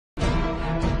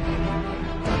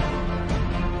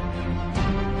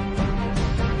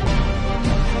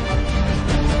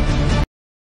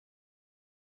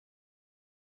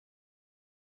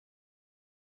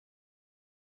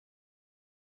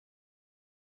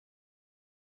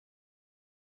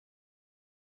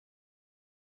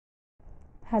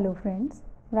Hello friends,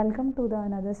 welcome to the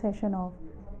another session of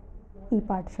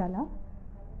ePathshala.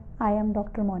 I am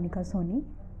Dr. Monica Soni.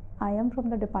 I am from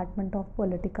the Department of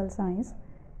Political Science,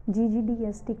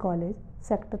 GGDST College,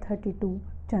 Sector 32,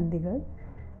 Chandigarh.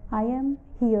 I am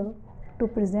here to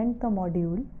present the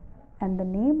module, and the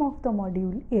name of the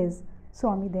module is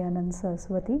Swami Dayananda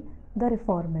Saraswati, the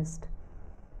Reformist.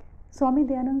 Swami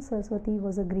Dayananda Saraswati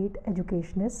was a great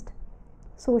educationist,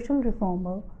 social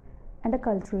reformer, and a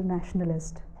cultural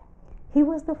nationalist. He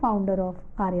was the founder of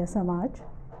Arya Samaj.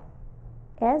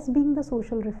 As being the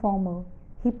social reformer,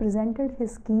 he presented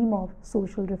his scheme of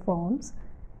social reforms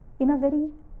in a very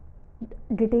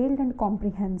detailed and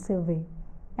comprehensive way,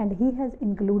 and he has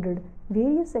included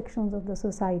various sections of the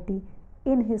society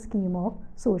in his scheme of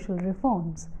social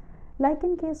reforms. Like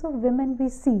in case of women, we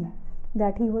see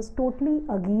that he was totally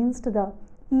against the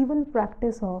evil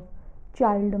practice of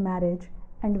child marriage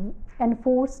and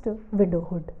enforced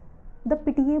widowhood. The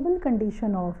pitiable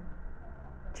condition of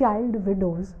child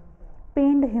widows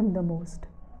pained him the most,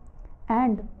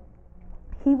 and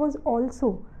he was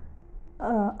also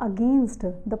against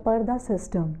the Parda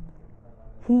system.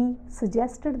 He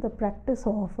suggested the practice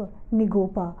of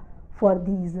Nigopa for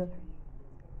these,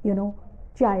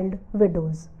 child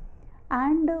widows,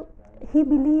 and he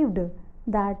believed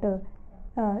that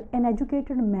an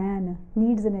educated man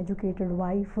needs an educated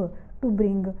wife to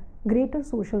bring greater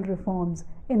social reforms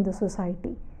in the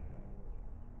society.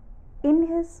 In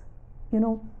his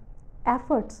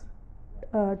efforts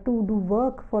to do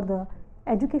work for the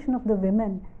education of the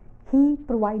women, he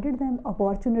provided them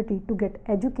opportunity to get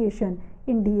education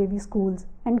in DAV schools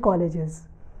and colleges.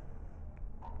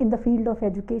 In the field of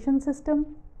education system,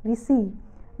 we see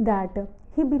that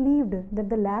he believed that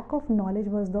the lack of knowledge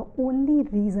was the only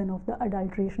reason of the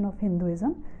adulteration of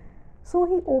Hinduism. So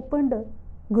he opened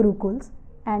Gurukuls,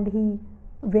 and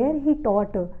where he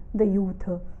taught the youth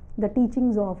the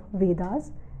teachings of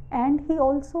Vedas, and he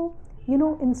also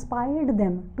inspired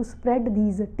them to spread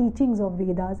these teachings of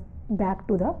Vedas back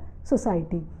to the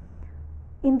society.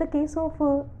 In the case of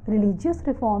religious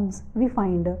reforms, we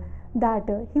find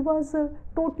that he was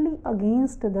totally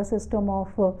against the system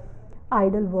of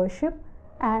idol worship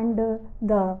and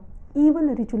the evil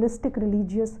ritualistic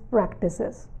religious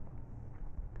practices.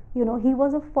 He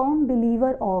was a firm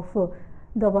believer of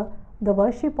the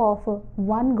worship of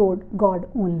one God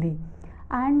only,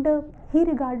 and he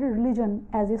regarded religion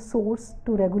as a source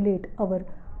to regulate our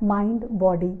mind,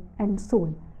 body, and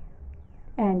soul.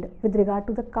 And with regard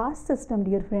to the caste system,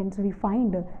 dear friends, we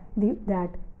find that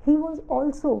he was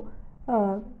also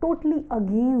totally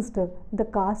against the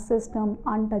caste system,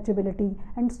 untouchability,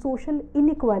 and social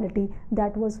inequality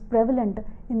that was prevalent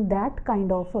in that time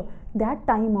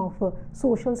of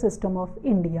social system of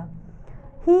India.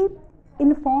 He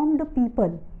informed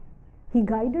people, he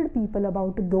guided people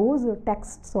about those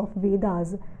texts of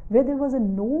Vedas where there was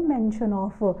no mention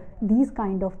of these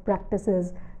kind of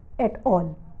practices at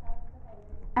all.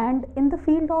 And in the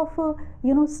field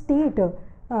of state,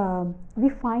 we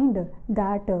find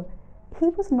that he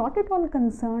was not at all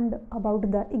concerned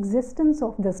about the existence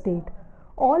of the state.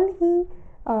 All he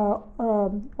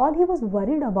was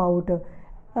worried about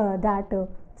that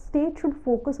state should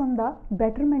focus on the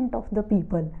betterment of the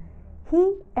people.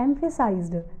 He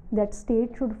emphasized that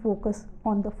state should focus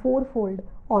on the fourfold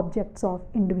objects of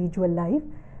individual life,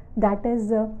 that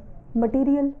is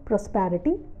material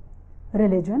prosperity,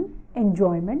 religion,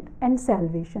 enjoyment, and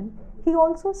salvation. He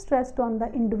also stressed on the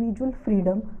individual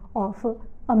freedom of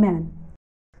a man.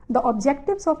 The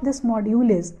objectives of this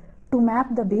module is to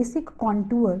map the basic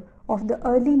contour of the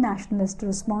early nationalist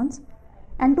response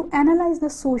and to analyze the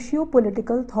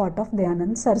socio-political thought of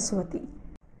Dayananda Saraswati.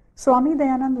 Swami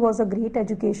Dayananda was a great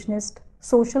educationist,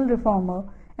 social reformer,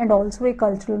 and also a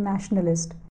cultural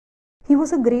nationalist. He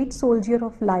was a great soldier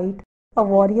of light, a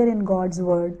warrior in God's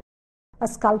word, a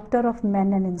sculptor of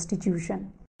men and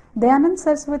institution. Dayananda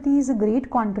Saraswati's great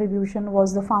contribution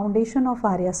was the foundation of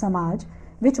Arya Samaj,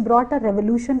 which brought a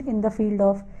revolution in the field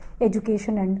of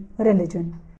education and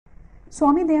religion.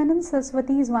 Swami Dayananda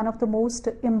Saraswati is one of the most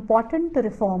important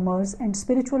reformers and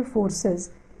spiritual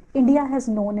forces India has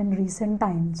known in recent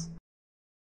times.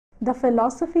 The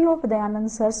philosophy of Dayananda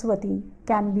Saraswati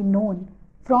can be known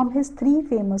from his three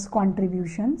famous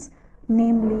contributions,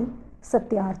 namely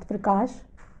Satyarth Prakash,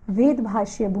 Ved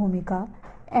Bhashya Bhumika,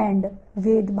 and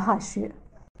Ved Bhashya.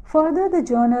 Further, the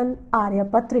journal Arya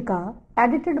Patrika,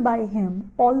 edited by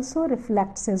him, also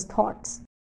reflects his thoughts.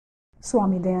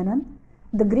 Swami Dayananda,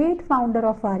 the great founder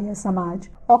of Arya Samaj,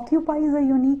 occupies a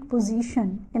unique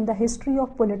position in the history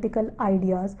of political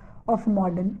ideas of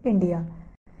modern India.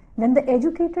 When the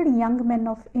educated young men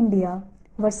of India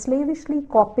were slavishly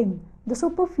copying the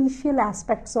superficial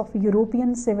aspects of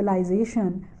European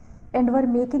civilization and were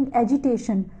making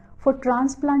agitation for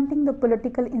transplanting the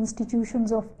political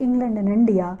institutions of England and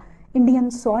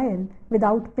Indian soil,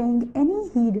 without paying any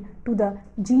heed to the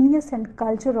genius and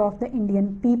culture of the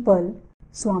Indian people,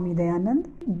 Swami Dayananda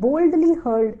boldly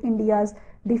hurled India's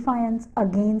defiance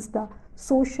against the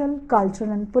social,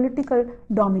 cultural, and political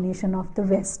domination of the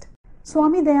West.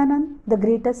 Swami Dayananda, the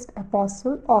greatest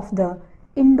apostle of the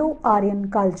Indo-Aryan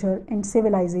culture and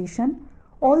civilization,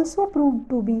 also proved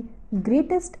to be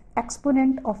greatest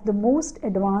exponent of the most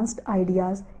advanced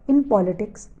ideas in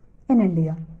politics in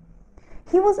India.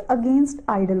 He was against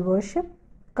idol worship,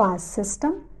 caste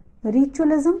system,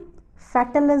 ritualism,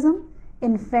 fatalism,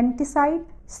 infanticide,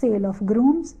 sale of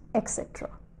grooms, etc.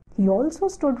 He also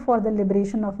stood for the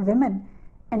liberation of women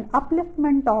and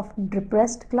upliftment of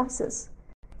depressed classes.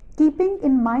 Keeping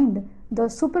in mind the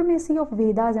supremacy of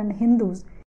Vedas and Hindus,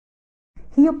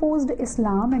 he opposed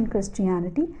Islam and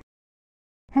Christianity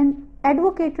and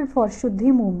advocated for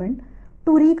Shuddhi movement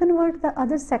to reconvert the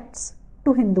other sects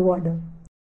to Hindu order.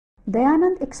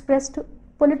 Dayananda expressed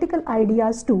political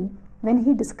ideas too when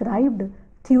he described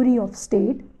theory of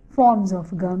state, forms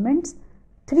of governments,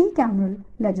 three-cameral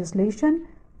legislation,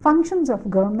 functions of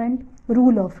government,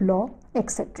 rule of law,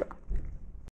 etc.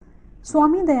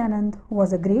 Swami Dayananda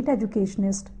was a great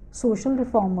educationist, social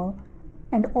reformer,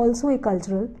 and also a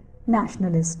cultural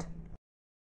nationalist.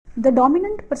 The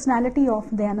dominant personality of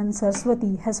Dayananda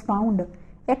Saraswati has found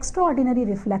extraordinary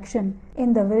reflection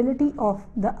in the virility of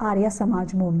the Arya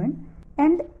Samaj movement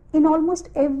and in almost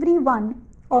every one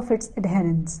of its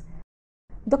adherents.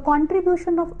 The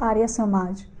contribution of Arya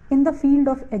Samaj in the field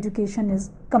of education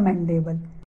is commendable.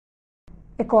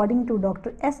 According to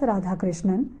Dr. S.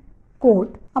 Radhakrishnan,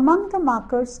 quote, among the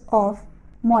markers of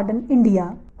modern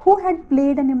India who had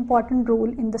played an important role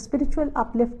in the spiritual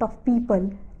uplift of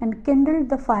people and kindled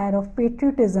the fire of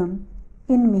patriotism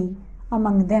in me,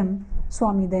 among them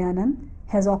Swami Dayananda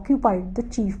has occupied the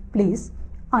chief place,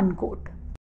 unquote.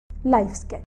 Life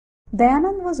sketch.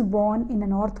 Dayananda was born in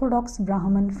an Orthodox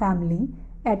Brahmin family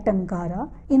at Tankara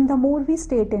in the Morvi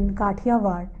state in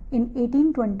Kathiawar in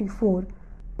 1824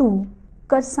 to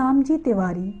Karsamji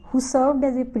Tiwari, who served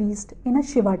as a priest in a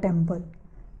Shiva temple.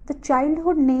 The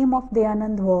childhood name of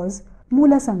Dayananda was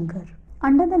Mula Sankar.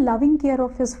 Under the loving care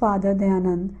of his father,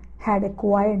 Dayananda had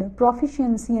acquired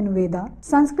proficiency in Veda,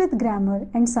 Sanskrit grammar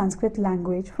and Sanskrit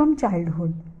language from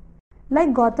childhood.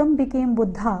 Like Gautam became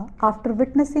Buddha after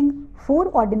witnessing 4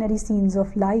 ordinary scenes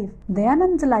of life,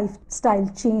 Dayananda's lifestyle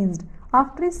changed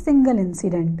after a single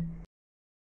incident.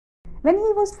 When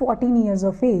he was 14 years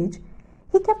of age,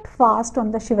 he kept fast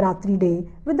on the Shivratri day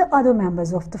with the other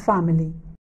members of the family.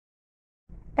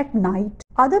 At night,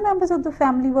 other members of the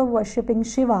family were worshipping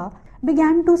Shiva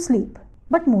began to sleep,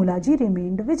 but Mulaji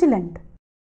remained vigilant.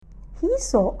 He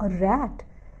saw a rat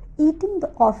eating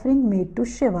the offering made to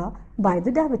Shiva by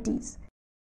the devotees.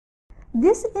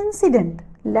 This incident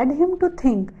led him to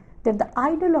think that the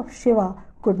idol of Shiva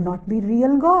could not be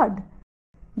real God.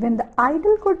 When the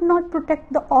idol could not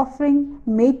protect the offering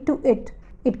made to it,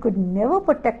 it could never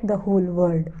protect the whole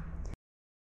world.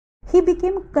 He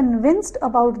became convinced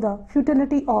about the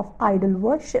futility of idol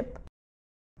worship.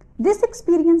 This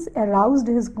experience aroused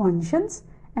his conscience,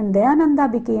 and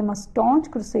Dayananda became a staunch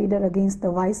crusader against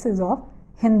the vices of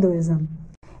Hinduism.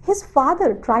 His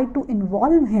father tried to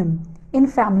involve him in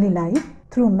family life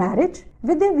through marriage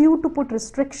with a view to put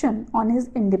restriction on his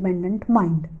independent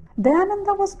mind.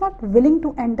 Dayananda was not willing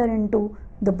to enter into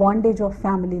the bondage of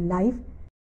family life.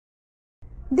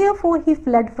 Therefore, he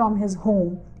fled from his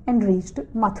home and reached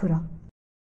Mathura.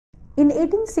 In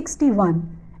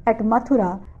 1861, at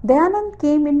Mathura, Dayananda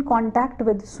came in contact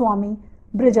with Swami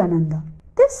Brijananda.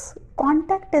 This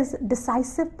contact is a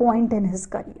decisive point in his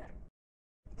career.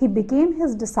 He became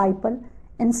his disciple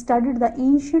and studied the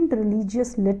ancient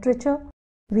religious literature,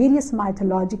 various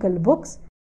mythological books,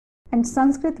 and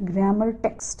Sanskrit grammar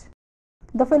text.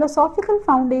 The philosophical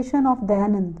foundation of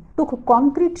Dayananda took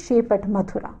concrete shape at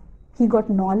Mathura. He got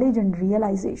knowledge and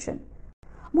realization.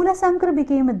 Mula Sankar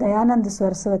became Dayananda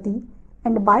Saraswati,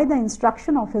 and by the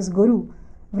instruction of his guru,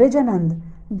 Vrijanand,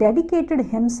 dedicated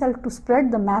himself to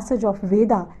spread the message of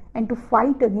Veda and to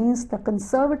fight against the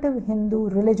conservative Hindu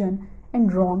religion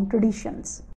and wrong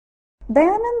traditions.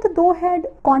 Dayananda, though had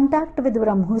contact with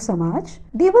Brahmo Samaj,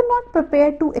 they were not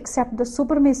prepared to accept the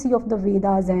supremacy of the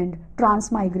Vedas and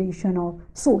transmigration of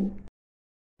soul.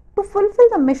 To fulfill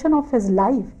the mission of his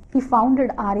life, he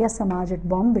founded Arya Samaj at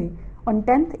Bombay on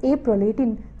 10th April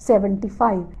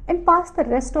 1875 and passed the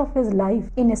rest of his life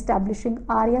in establishing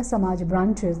Arya Samaj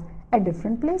branches at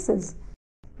different places.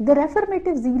 The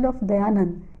reformative zeal of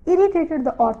Dayananda irritated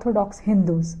the orthodox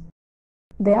Hindus.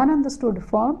 Dayananda stood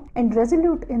firm and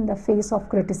resolute in the face of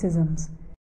criticisms.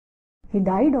 He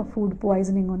died of food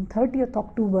poisoning on 30th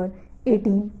October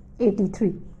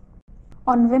 1883.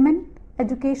 On women,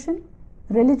 education,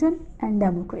 religion and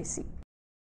democracy.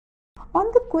 On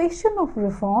the question of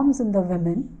reforms in the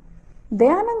women,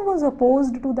 Dayananda was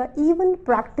opposed to the evil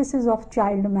practices of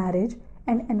child marriage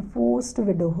and enforced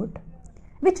widowhood,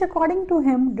 which according to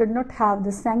him did not have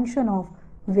the sanction of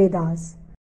Vedas.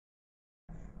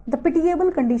 The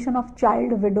pitiable condition of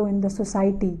child widow in the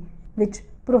society, which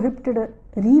prohibited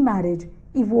remarriage,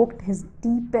 evoked his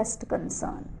deepest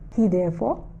concern. He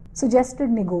therefore suggested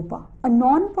Nigopa, a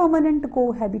non-permanent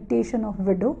cohabitation of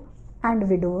widow and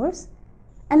widowers,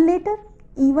 and later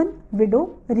even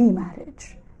widow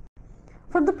remarriage.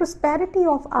 For the prosperity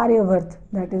of Aryavarth,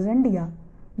 that is India,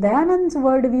 Dayananda's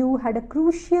worldview had a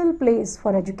crucial place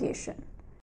for education.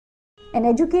 An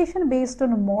education based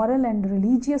on moral and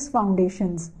religious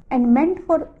foundations and meant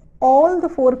for all the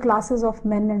four classes of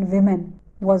men and women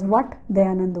was what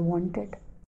Dayananda wanted.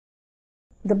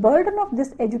 The burden of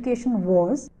this education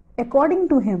was, according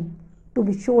to him, to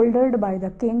be shouldered by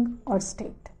the king or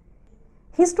state.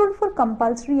 He stood for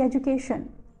compulsory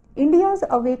education. India's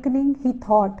awakening, he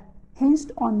thought,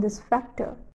 hinged on this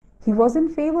factor. He was in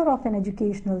favor of an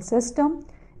educational system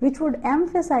which would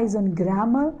emphasize on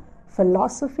grammar,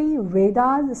 philosophy,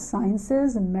 Vedas,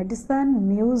 sciences, medicine,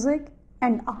 music,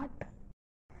 and art.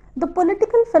 The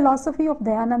political philosophy of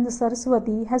Dayananda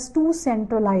Saraswati has two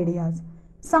central ideas,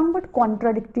 somewhat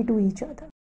contradictory to each other.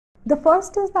 The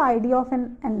first is the idea of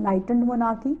an enlightened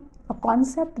monarchy, a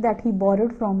concept that he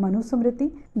borrowed from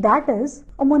Manusmriti, that is,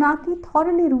 a monarchy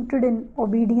thoroughly rooted in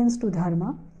obedience to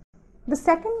dharma. The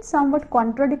second somewhat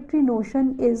contradictory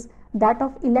notion is that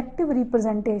of elective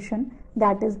representation,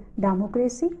 that is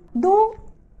democracy, though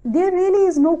there really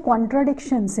is no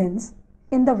contradiction since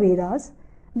in the Vedas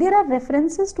there are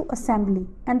references to assembly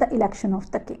and the election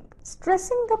of the king.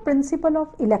 Stressing the principle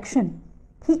of election,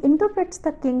 he interprets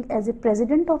the king as a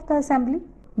president of the assembly.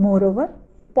 Moreover,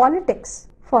 politics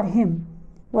for him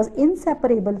was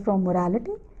inseparable from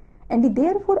morality, and he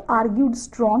therefore argued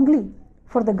strongly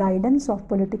for the guidance of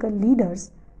political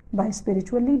leaders by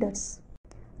spiritual leaders.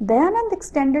 Dayananda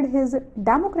extended his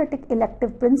democratic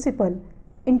elective principle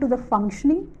into the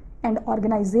functioning and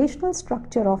organizational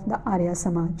structure of the Arya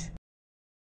Samaj.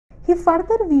 He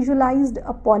further visualized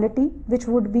a polity which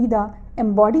would be the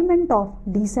embodiment of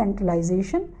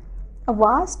decentralization, a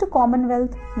vast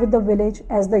commonwealth with the village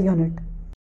as the unit.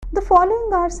 The following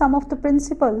are some of the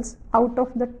principles out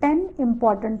of the 10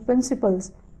 important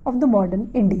principles of the modern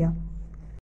India.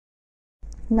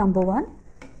 Number 1.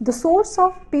 The source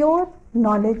of pure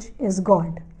knowledge is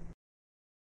God.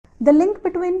 The link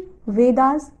between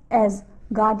Vedas as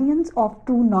guardians of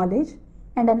true knowledge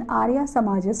and an Arya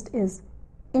Samajist is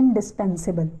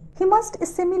indispensable. He must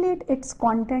assimilate its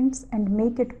contents and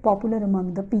make it popular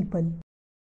among the people.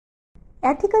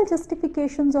 Ethical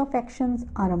justifications of actions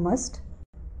are a must.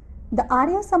 The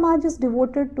Arya Samaj is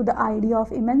devoted to the idea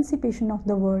of emancipation of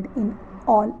the world in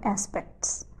all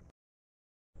aspects.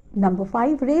 Number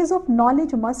 5. Rays of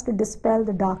knowledge must dispel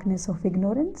the darkness of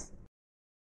ignorance.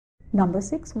 Number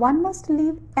 6. One must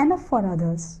leave enough for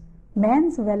others.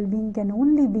 Man's well-being can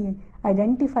only be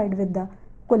identified with the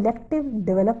collective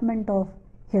development of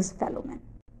his fellow men.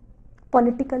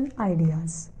 Political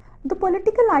ideas. The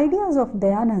political ideas of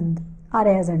Dayananda are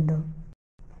as under.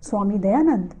 Swami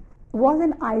Dayananda was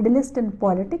an idealist in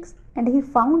politics, and he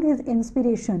found his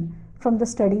inspiration from the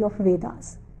study of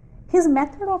Vedas. His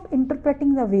method of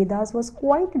interpreting the Vedas was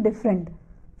quite different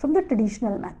from the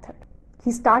traditional method.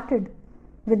 He started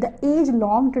with the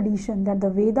age-long tradition that the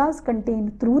Vedas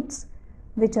contain truths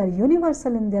which are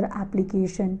universal in their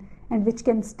application and which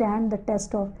can stand the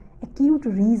test of acute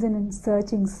reason and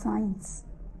searching science.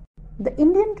 The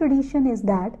Indian tradition is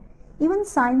that even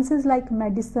sciences like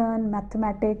medicine,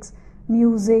 mathematics,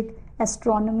 music,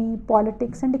 astronomy,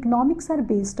 politics and economics are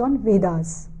based on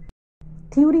Vedas.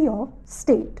 Theory of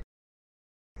state.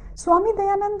 Swami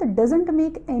Dayananda doesn't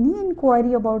make any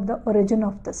inquiry about the origin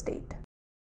of the state.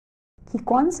 He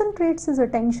concentrates his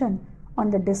attention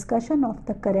on the discussion of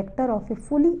the character of a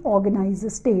fully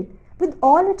organized state with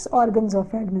all its organs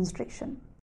of administration.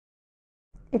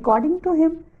 According to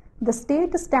him, the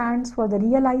state stands for the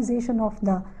realization of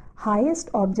the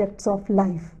highest objects of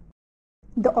life.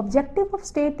 The objective of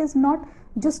state is not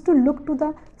just to look to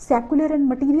the secular and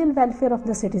material welfare of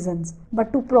the citizens,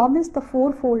 but to promise the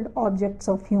fourfold objects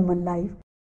of human life,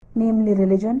 namely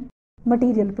religion,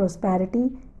 material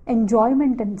prosperity,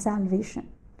 enjoyment and salvation.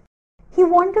 He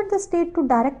wanted the state to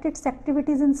direct its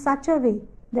activities in such a way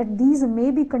that these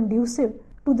may be conducive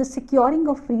to the securing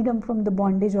of freedom from the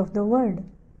bondage of the world,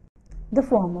 the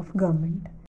form of government.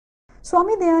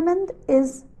 Swami Dayananda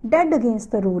is dead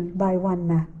against the rule by one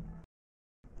man.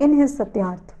 In his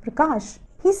Satyarth Prakash,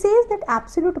 he says that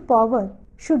absolute power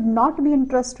should not be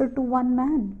entrusted to one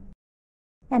man.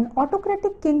 An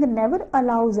autocratic king never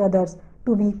allows others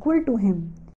to be equal to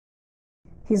him.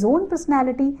 His own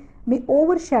personality may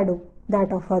overshadow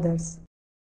that of others.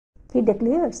 He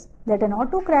declares that an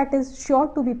autocrat is sure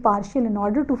to be partial in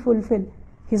order to fulfill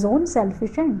his own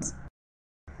selfish ends.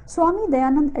 Swami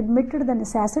Dayananda admitted the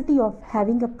necessity of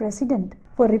having a president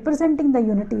for representing the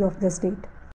unity of the state.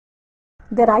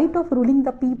 The right of ruling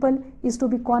the people is to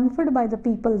be conferred by the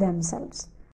people themselves.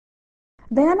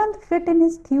 Dayananda fit in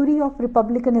his theory of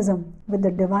republicanism with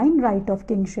the divine right of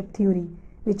kingship theory,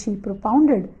 which he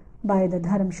propounded by the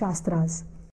Dharma Shastras.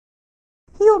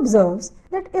 He observes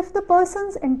that if the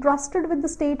persons entrusted with the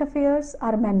state affairs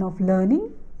are men of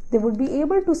learning, they would be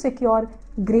able to secure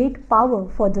great power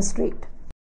for the state.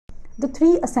 The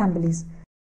three assemblies.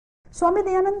 Swami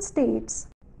Dayananda states,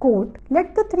 quote,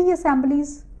 "Let the three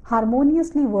assemblies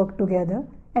harmoniously work together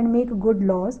and make good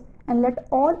laws, and let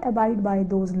all abide by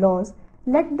those laws.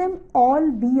 Let them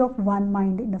all be of one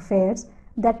mind in affairs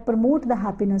that promote the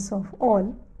happiness of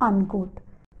all." Unquote.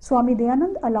 Swami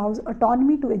Dayananda allows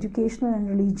autonomy to educational and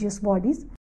religious bodies.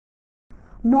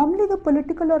 Normally, the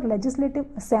political or legislative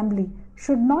assembly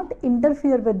should not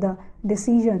interfere with the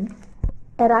decision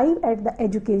arrived at the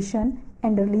education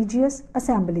and religious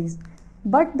assemblies,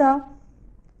 but the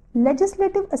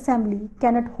legislative assembly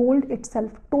cannot hold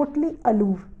itself totally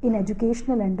aloof in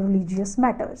educational and religious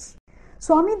matters.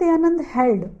 Swami Dayananda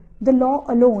held the law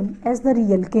alone as the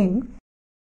real king.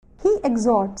 He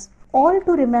exhorts all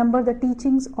to remember the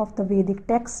teachings of the Vedic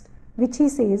text, which he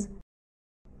says,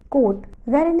 quote,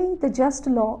 "Verily the just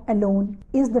law alone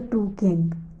is the true king.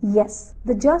 Yes,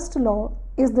 the just law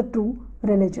is the true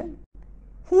religion."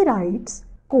 He writes,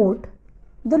 quote,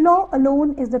 "The law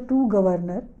alone is the true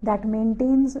governor that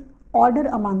maintains order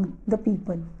among the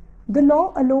people. The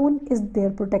law alone is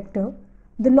their protector.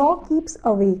 The law keeps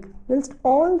awake whilst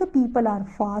all the people are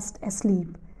fast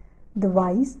asleep. The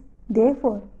wise,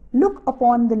 therefore, look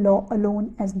upon the law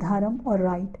alone as dharma or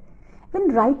right.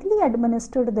 When rightly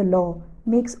administered, the law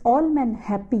makes all men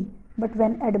happy, but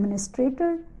when administered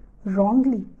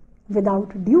wrongly,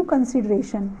 without due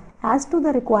consideration as to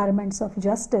the requirements of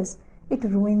justice, it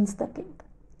ruins the king.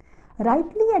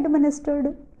 Rightly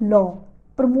administered law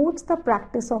promotes the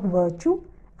practice of virtue,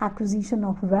 acquisition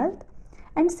of wealth,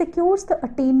 and secures the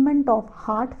attainment of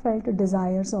heartfelt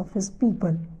desires of his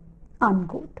people."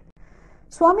 Unquote.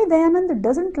 Swami Dayananda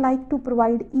doesn't like to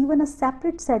provide even a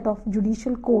separate set of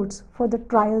judicial courts for the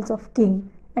trials of king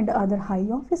and other high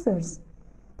officers.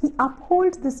 He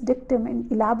upholds this dictum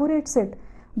and elaborates it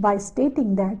by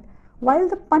stating that while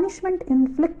the punishment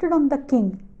inflicted on the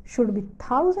king should be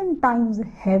 1,000 times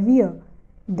heavier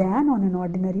than on an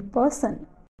ordinary person.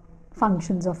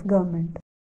 Functions of government.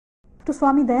 To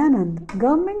Swami Dayananda,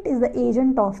 government is the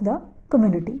agent of the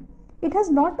community. It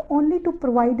has not only to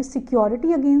provide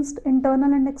security against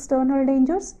internal and external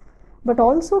dangers, but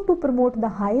also to promote the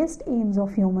highest aims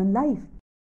of human life.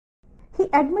 He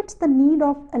admits the need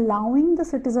of allowing the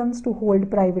citizens to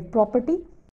hold private property.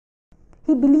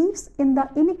 He believes in the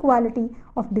inequality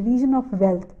of division of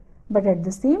wealth, but at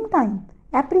the same time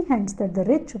apprehends that the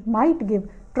rich might give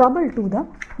trouble to the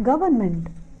government.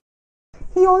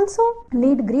 He also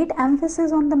laid great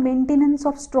emphasis on the maintenance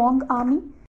of strong army.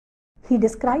 He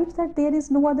describes that there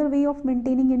is no other way of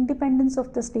maintaining independence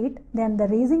of the state than the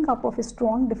raising up of a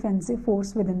strong defensive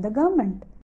force within the government.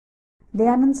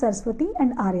 Dayananda Saraswati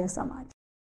and Arya Samaj.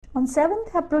 On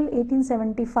 7th April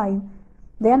 1875,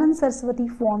 Dayananda Saraswati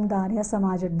formed the Arya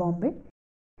Samaj at Bombay.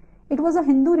 It was a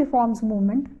Hindu reforms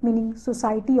movement, meaning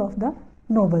society of the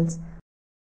nobles.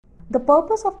 The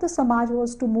purpose of the Samaj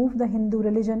was to move the Hindu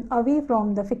religion away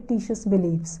from the fictitious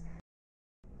beliefs.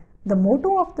 The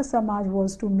motto of the Samaj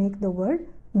was to make the world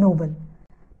noble.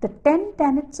 The 10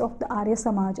 tenets of the Arya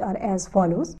Samaj are as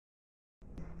follows.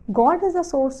 God is the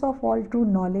source of all true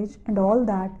knowledge, and all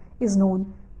that is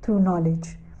known through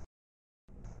knowledge.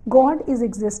 God is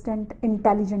existent,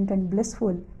 intelligent and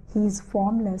blissful. He is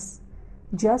formless,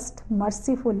 just,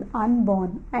 merciful,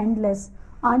 unborn, endless,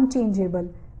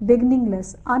 unchangeable,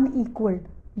 beginningless, unequaled,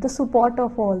 the support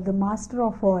of all, the master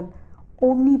of all,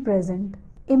 omnipresent,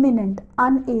 immanent,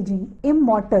 unaging,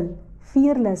 immortal,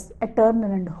 fearless,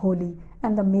 eternal and holy,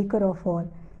 and the maker of all.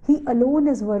 He alone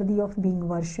is worthy of being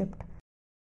worshipped.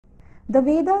 The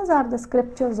Vedas are the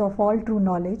scriptures of all true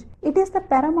knowledge. It is the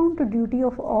paramount duty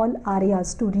of all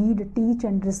Aryas to read, teach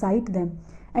and recite them,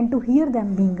 and to hear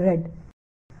them being read.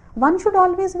 One should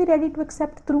always be ready to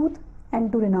accept truth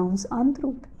and to renounce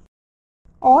untruth.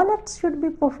 All acts should be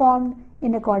performed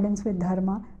in accordance with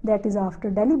dharma, that is, after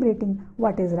deliberating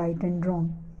what is right and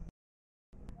wrong.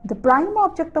 The prime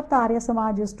object of the Arya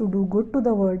Samaj is to do good to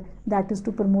the world, that is,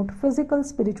 to promote physical,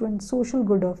 spiritual, and social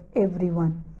good of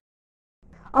everyone.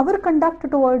 Our conduct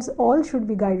towards all should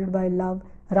be guided by love,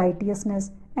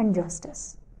 righteousness, and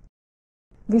justice.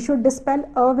 We should dispel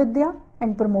avidya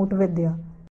and promote vidya.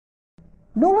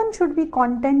 No one should be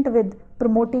content with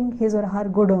promoting his or her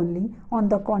good only. On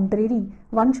the contrary,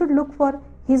 one should look for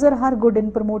his or her good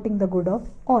in promoting the good of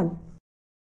all.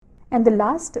 And the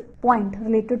last point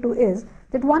related to is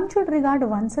that one should regard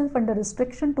oneself under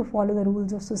restriction to follow the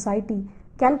rules of society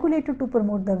calculated to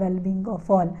promote the well-being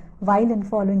of all, while in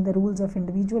following the rules of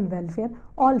individual welfare,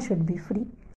 all should be free.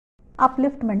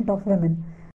 Upliftment of women.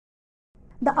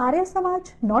 The Arya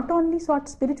Samaj not only sought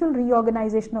spiritual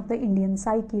reorganization of the Indian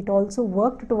psyche, it also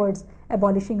worked towards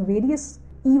abolishing various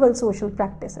evil social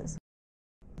practices.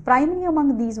 Primary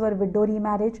among these were widow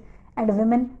remarriage and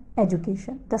women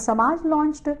education. The Samaj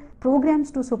launched programs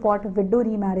to support widow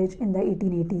remarriage in the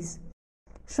 1880s.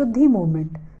 Shuddhi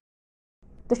movement.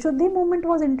 The Shuddhi movement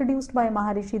was introduced by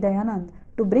Maharishi Dayananda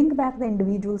to bring back the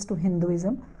individuals to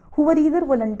Hinduism who were either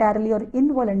voluntarily or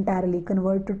involuntarily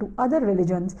converted to other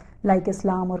religions like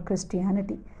Islam or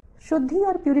Christianity. Shuddhi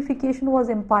or purification was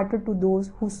imparted to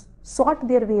those who sought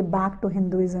their way back to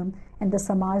Hinduism, and the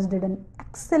Samaj did an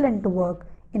excellent work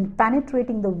in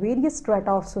penetrating the various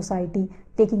strata of society,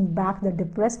 taking back the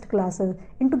depressed classes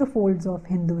into the folds of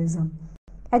Hinduism.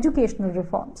 Educational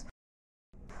reforms.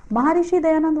 Maharishi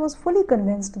Dayananda was fully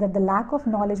convinced that the lack of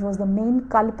knowledge was the main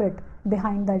culprit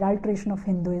behind the adulteration of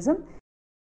Hinduism.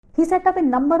 He set up a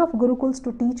number of gurukuls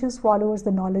to teach his followers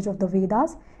the knowledge of the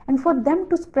Vedas and for them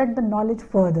to spread the knowledge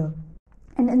further,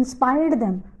 and inspired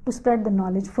them to spread the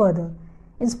knowledge further.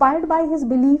 Inspired by his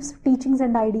beliefs, teachings,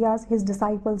 and ideas, his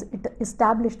disciples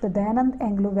established the Dayananda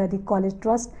Anglo-Vedic College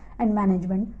Trust and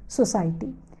Management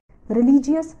Society.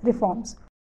 Religious reforms.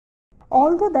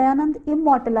 Although Dayananda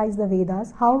immortalized the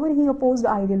Vedas, however, he opposed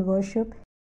idol worship.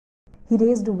 He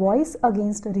raised a voice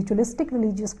against ritualistic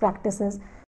religious practices.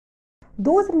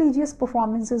 Those religious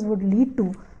performances would lead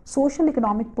to social,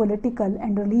 economic, political,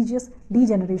 and religious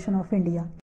degeneration of India.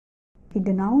 He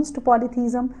denounced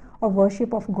polytheism or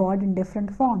worship of God in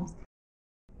different forms.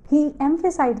 He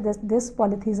emphasized that this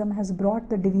polytheism has brought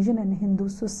the division in Hindu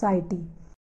society.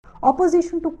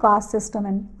 Opposition to caste system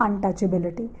and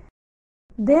untouchability.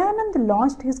 Dayananda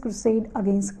launched his crusade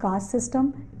against caste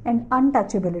system and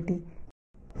untouchability.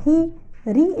 He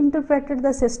reinterpreted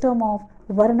the system of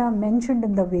Varna mentioned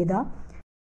in the Veda.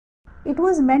 It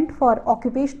was meant for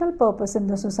occupational purpose in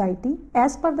the society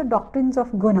as per the doctrines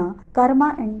of Guna,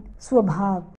 Karma and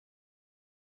Swabhav.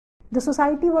 The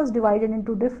society was divided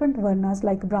into different Varnas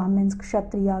like Brahmins,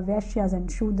 Kshatriya, Vaishyas and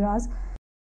Shudras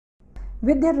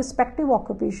with their respective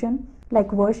occupation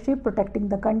like worship, protecting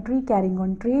the country, carrying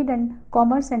on trade and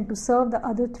commerce, and to serve the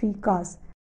other three castes.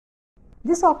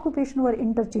 This occupation were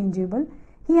interchangeable.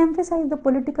 He emphasized the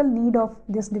political need of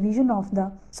this division of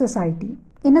the society.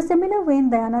 In a similar vein,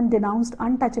 Dayananda denounced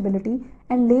untouchability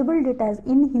and labeled it as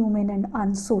inhuman and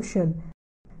unsocial.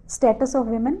 Status of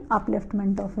women,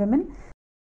 upliftment of women.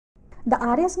 The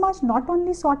Arya Samaj not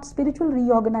only sought spiritual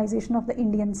reorganization of the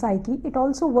Indian psyche, it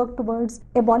also worked towards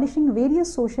abolishing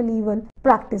various social evil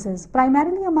practices.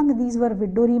 Primarily among these were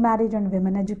widow remarriage and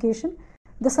women education.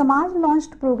 The Samaj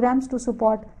launched programs to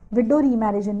support widow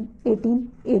remarriage in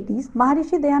 1880s.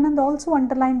 Maharishi Dayananda also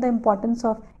underlined the importance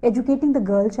of educating the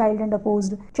girl child and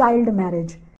opposed child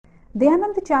marriage.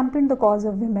 Dayananda championed the cause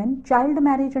of women. Child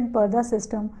marriage and parda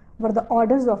system were the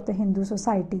orders of the Hindu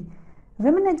society.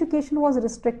 Women education was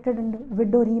restricted and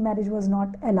widow remarriage was not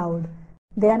allowed.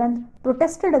 Dayananda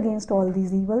protested against all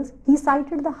these evils. He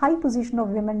cited the high position of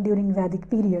women during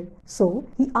Vedic period. So,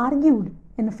 he argued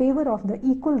in favor of the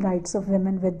equal rights of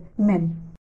women with men.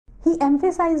 He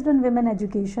emphasized on women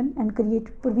education and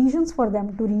created provisions for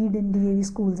them to read in DAV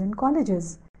schools and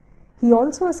colleges. He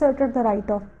also asserted the right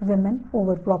of women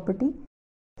over property.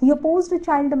 He opposed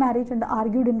child marriage and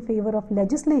argued in favor of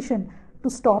legislation to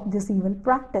stop this evil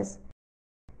practice.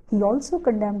 He also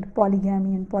condemned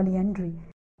polygamy and polyandry.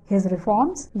 His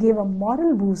reforms gave a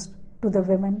moral boost to the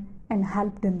women and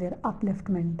helped in their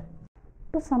upliftment.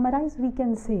 To summarize, we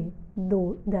can say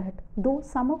though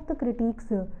some of the critics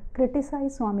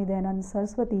criticize Swami Dayananda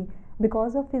Saraswati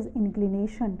because of his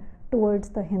inclination towards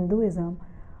the Hinduism,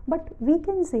 but we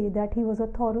can say that he was a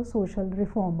thorough social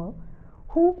reformer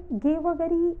who gave a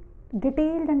very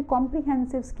detailed and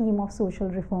comprehensive scheme of social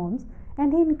reforms,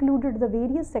 and he included the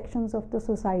various sections of the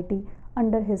society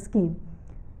under his scheme.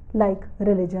 like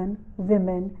religion,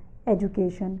 women,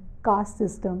 education, caste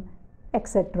system,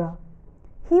 etc.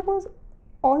 He was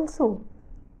also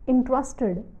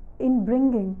interested in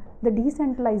bringing the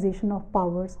decentralization of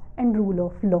powers and rule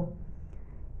of law.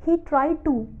 He tried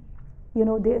to,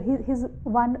 his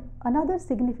one another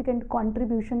significant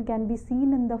contribution can be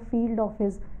seen in the field of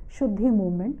his Shuddhi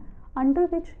movement, under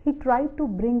which he tried to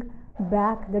bring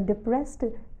back the depressed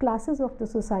classes of the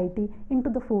society into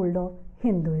the fold of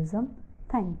Hinduism.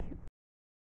 Thank you.